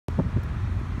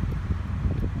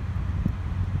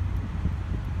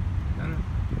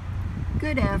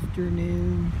Good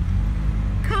afternoon.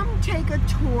 Come take a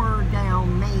tour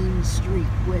down Main Street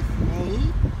with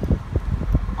me.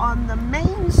 On the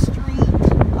main street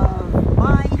of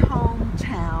my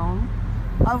hometown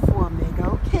of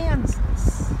Wamego,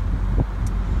 Kansas.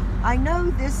 I know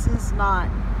this is not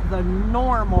the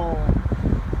normal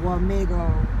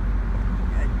Wamego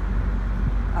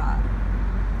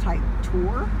type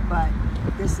tour, but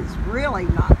this is really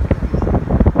not the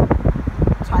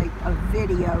type of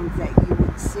video that you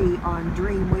would see on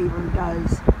Dreamweaver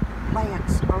Does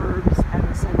Plants, Herbs, and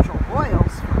Essential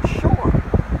Oils for sure.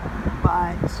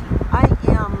 But I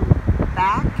am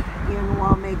back in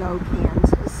Wamego,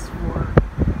 Kansas for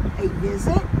a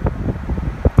visit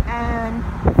and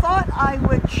thought I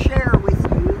would share with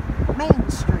you Main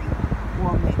Street,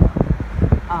 Wamego.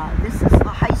 This is the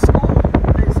high school.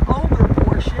 This older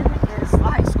portion is the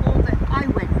high school that I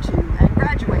went to and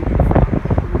graduated from in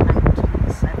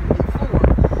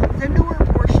 1974. The newer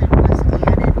portion was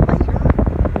added later,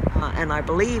 and I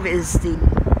believe is the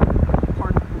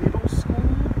part of middle school.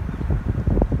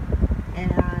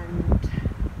 And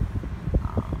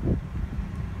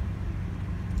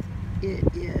it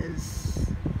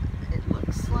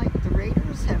looks like the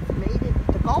Raiders have made it,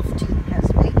 the golf team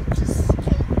has made it to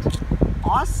state.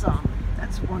 Awesome.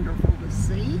 That's wonderful to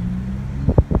see.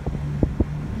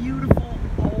 Beautiful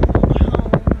old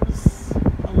homes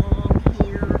along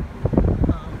here.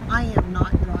 I am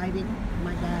not driving.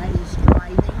 My dad is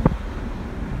driving.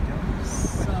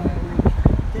 So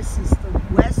this is the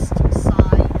west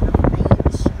side of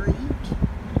Main Street.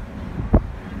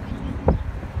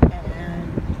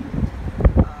 And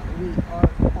we are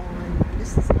on,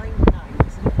 this is 99,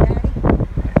 isn't it, Daddy?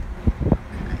 Okay.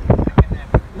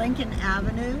 Lincoln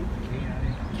Avenue.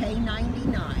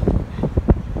 K99,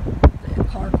 the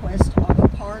CarQuest Auto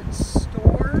Parts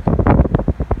store,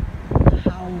 the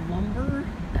Howell Lumber,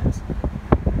 that's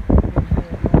been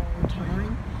here a long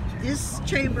time. This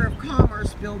Chamber of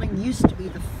Commerce building used to be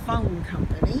the phone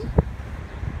company,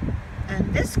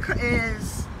 and this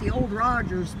is the old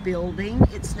Rogers building.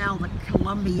 It's now the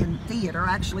Columbian Theater.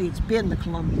 Actually, it's been the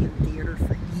Columbian Theater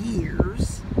for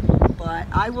years, but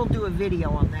I will do a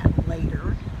video on that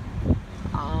later.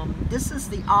 This is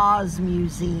the Oz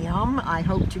Museum. I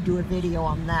hope to do a video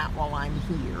on that while I'm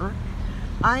here.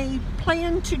 I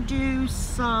plan to do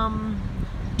some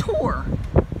tour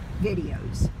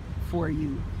videos for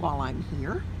you while I'm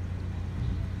here,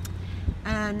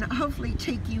 and hopefully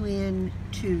take you in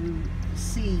to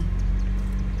see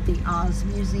the Oz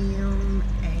Museum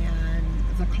and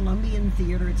the Columbian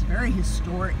Theater. It's a very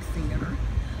historic theater.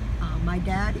 My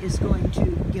dad is going to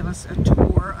give us a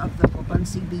tour of the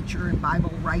Bunsey Beecher and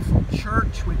Bible Rifle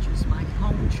Church, which is my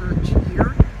home church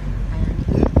here, and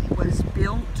it was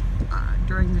built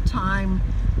during the time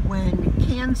when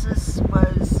Kansas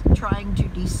was trying to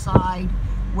decide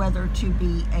whether to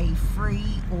be a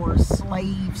free or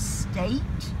slave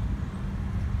state,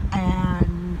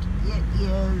 and it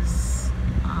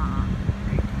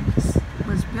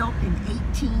was built in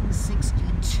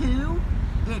 1862.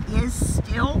 It is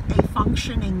still a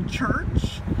functioning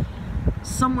church.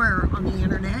 Somewhere on the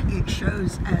internet it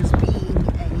shows as being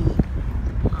a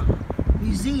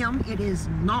museum. It is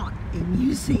not a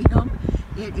museum.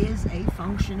 It is a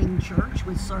functioning church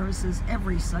with services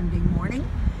every Sunday morning.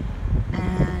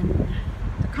 And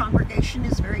the congregation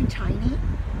is very tiny,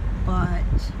 but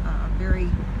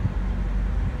very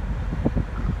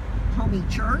homey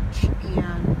church.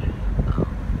 And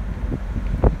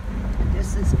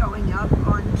this is going up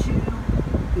onto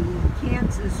the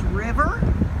Kansas River,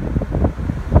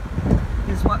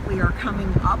 is what we are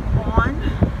coming up on.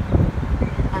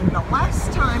 And the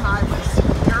last time I was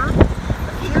here,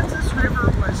 the Kansas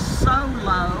River was so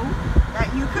low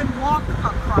that you could walk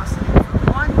across it from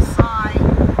one side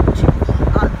to the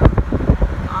other.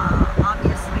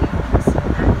 Obviously, you can see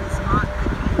that is not the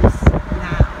case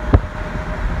now.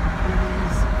 It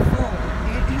is full.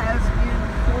 It has been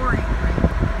pouring rain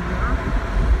here.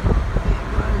 It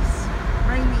was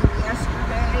raining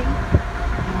yesterday,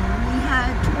 and we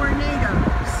had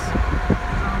tornadoes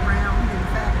around. In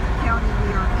fact, the county we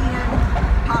are in,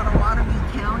 Potawatomi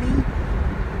County,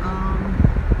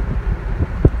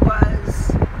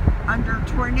 was under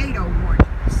tornado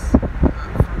warnings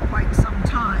for quite some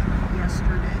time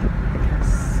yesterday.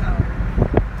 So,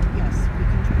 yes, we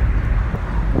can do it.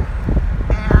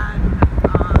 And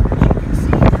as you can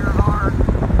see, there are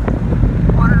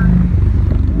water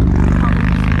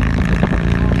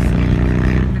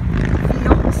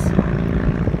fields.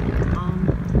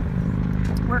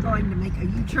 We're going to make a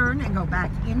U-turn and go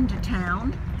back into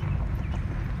town.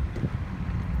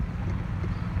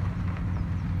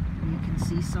 You can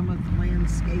see some of the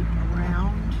landscape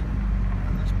around.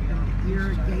 And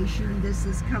irrigation. This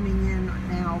is coming in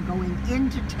now, going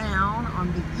into town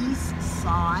on the east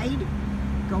side,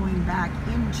 going back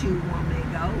into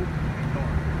Wamego,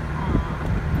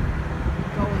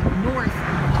 going north of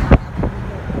town.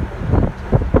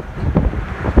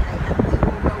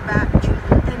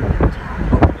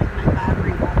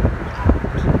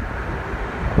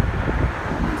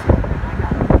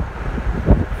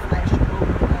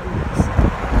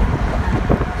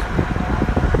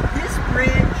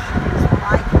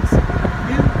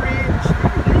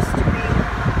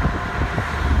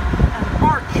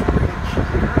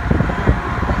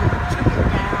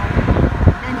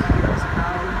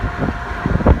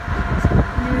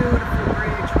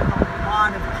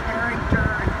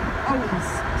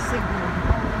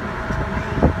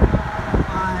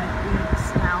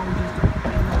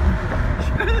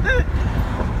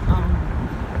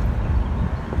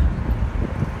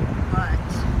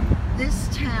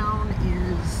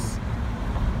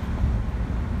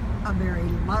 A very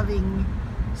loving,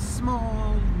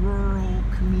 small, rural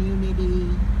community,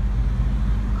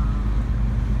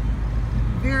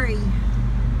 very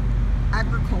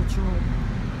agricultural.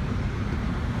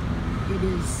 It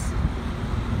is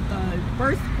the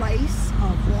birthplace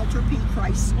of Walter P.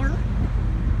 Chrysler.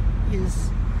 His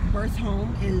birth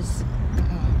home is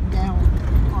down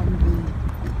on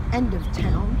the end of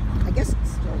town. I guess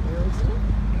it's still there, isn't it?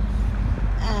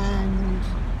 And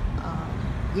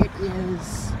it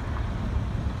is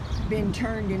been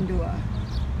turned into a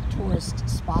tourist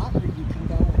spot where you can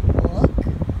go and look.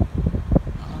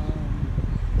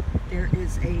 There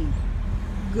is a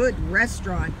good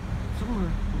restaurant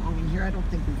somewhere along in here. I don't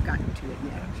think we've gotten to it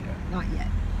yet. Not yet.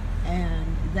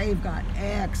 And they've got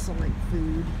excellent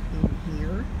food in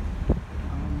here.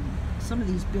 Some of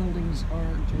these buildings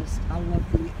are just, I love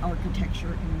the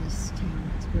architecture in this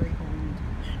town. It's very old.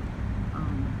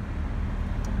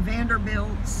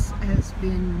 Vanderbilt's has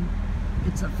been,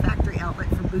 it's a factory outlet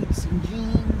for boots and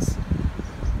jeans.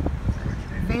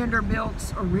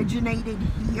 Vanderbilt's originated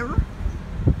here.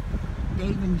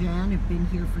 Dave and Jan have been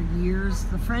here for years.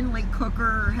 The Friendly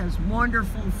Cooker has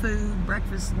wonderful food,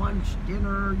 breakfast, lunch,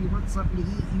 dinner. You want something to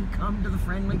eat, you come to the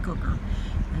Friendly Cooker.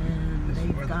 And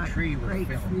they've got great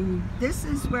food. This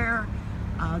is where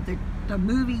the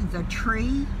movie The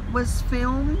Tree was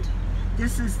filmed.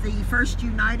 This is the First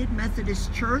United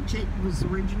Methodist Church. It was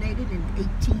originated in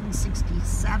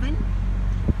 1867.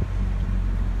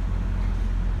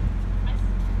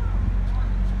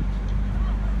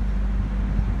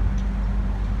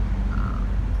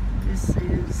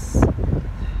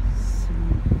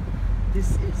 This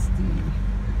is the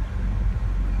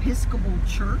Episcopal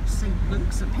Church, St.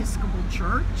 Luke's Episcopal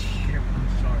Church. I'm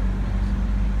sorry.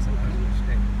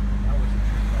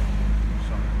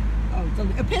 Oh, the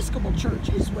Episcopal Church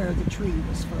is where The Tree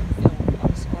was filmed.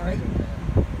 I'm sorry.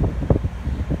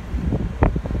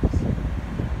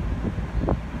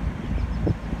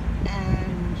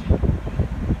 And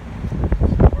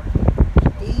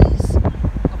these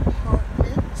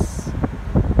apartments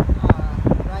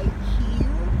right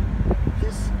here,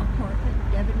 this apartment,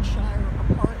 Devonshire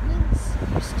Apartments,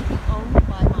 used to be owned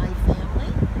by my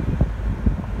family.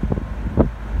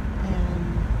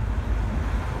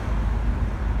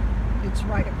 It's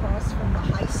right across from the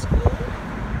high school.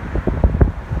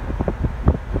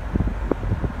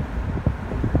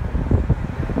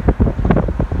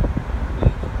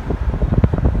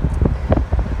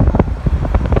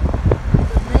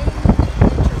 The main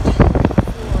entertainment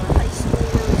for high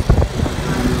schoolers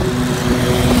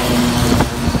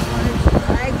is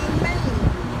Dragging Maine.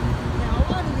 Now a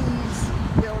lot of these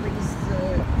buildings,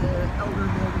 the elder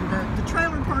building, the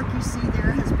trailer park you see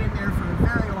there has been there for a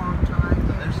very long time.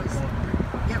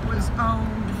 It was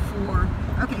owned for,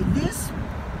 okay, this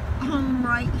home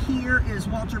right here is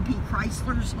Walter P.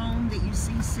 Chrysler's home that you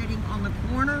see sitting on the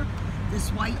corner. This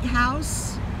White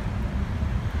House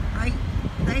right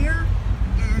there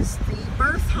is the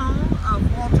birth home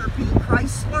of Walter P.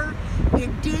 Chrysler.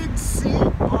 It did sit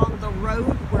on the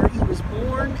road where he was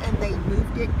born, and they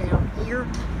moved it down here.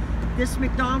 This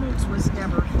McDonald's was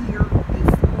never here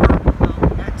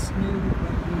before. That's new.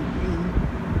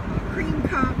 The Cream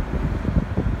Cup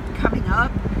coming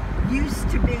up used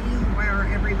to be where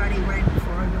everybody went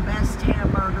for the best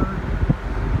hamburger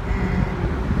and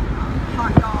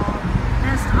hot dog,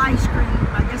 best ice cream.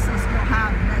 I guess they still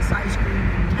have the best ice cream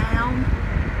in town.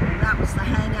 That was the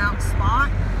hangout spot.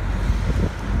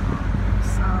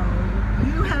 So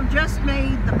you have just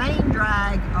made the main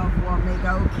drag of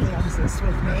Wamego, Kansas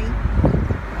with me.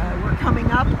 We're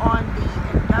coming up on the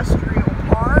industrial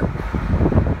park,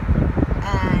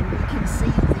 and you can see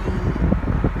the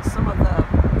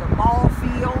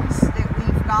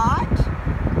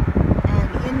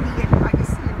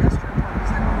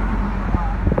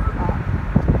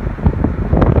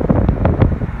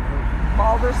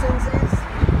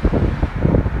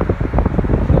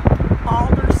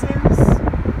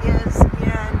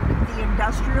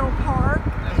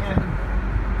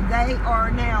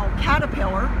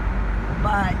Caterpillar,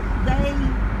 but they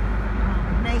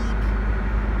make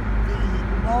the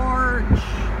large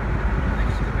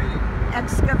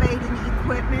excavating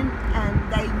equipment, and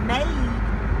they made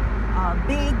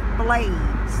big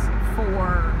blades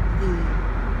for the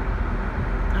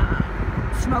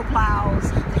snow plows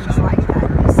and things like that.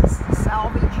 This is the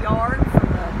salvage yard for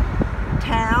the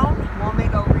town,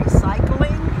 Wamego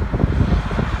Recycling.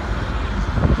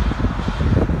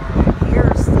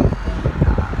 Here's the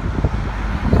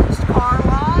used car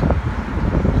lot.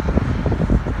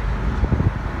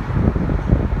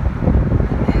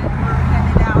 And we're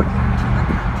headed out into the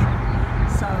country.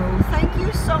 So thank you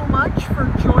so much for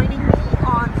joining me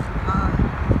on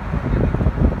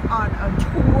a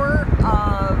tour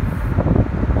of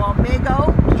Wamego,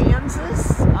 Kansas.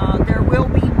 There will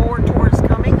be more tours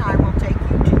coming. I will take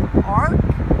you to the park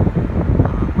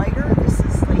later. This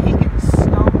is the Higgins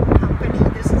Stone Company.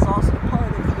 This is also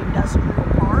part of the industrial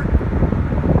park.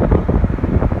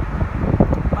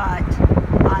 But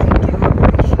I do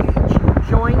appreciate you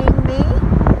joining me,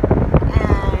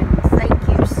 and thank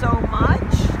you so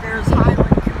much. There's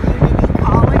Highland Community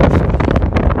College,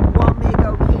 the Wamego,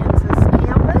 Kansas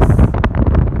campus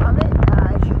of it.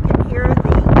 As you can hear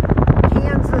the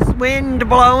Kansas wind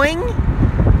blowing.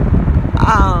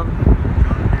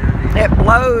 It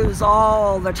blows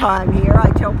all the time here.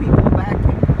 I tell people back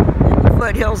in the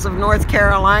foothills of North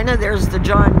Carolina, there's the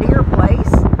John Deere place,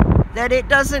 that it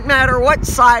doesn't matter what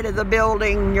side of the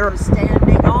building you're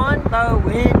standing on, the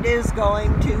wind is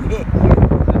going to hit you.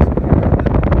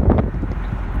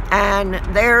 And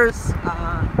there's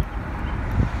the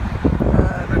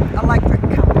electric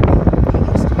company. It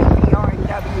used to be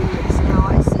PRW, it's now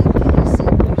ICPC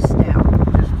Bluestown.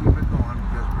 Just keep it going.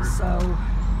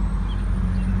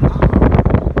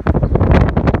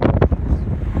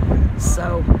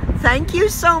 So thank you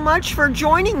so much for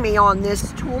joining me on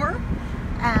this tour,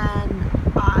 and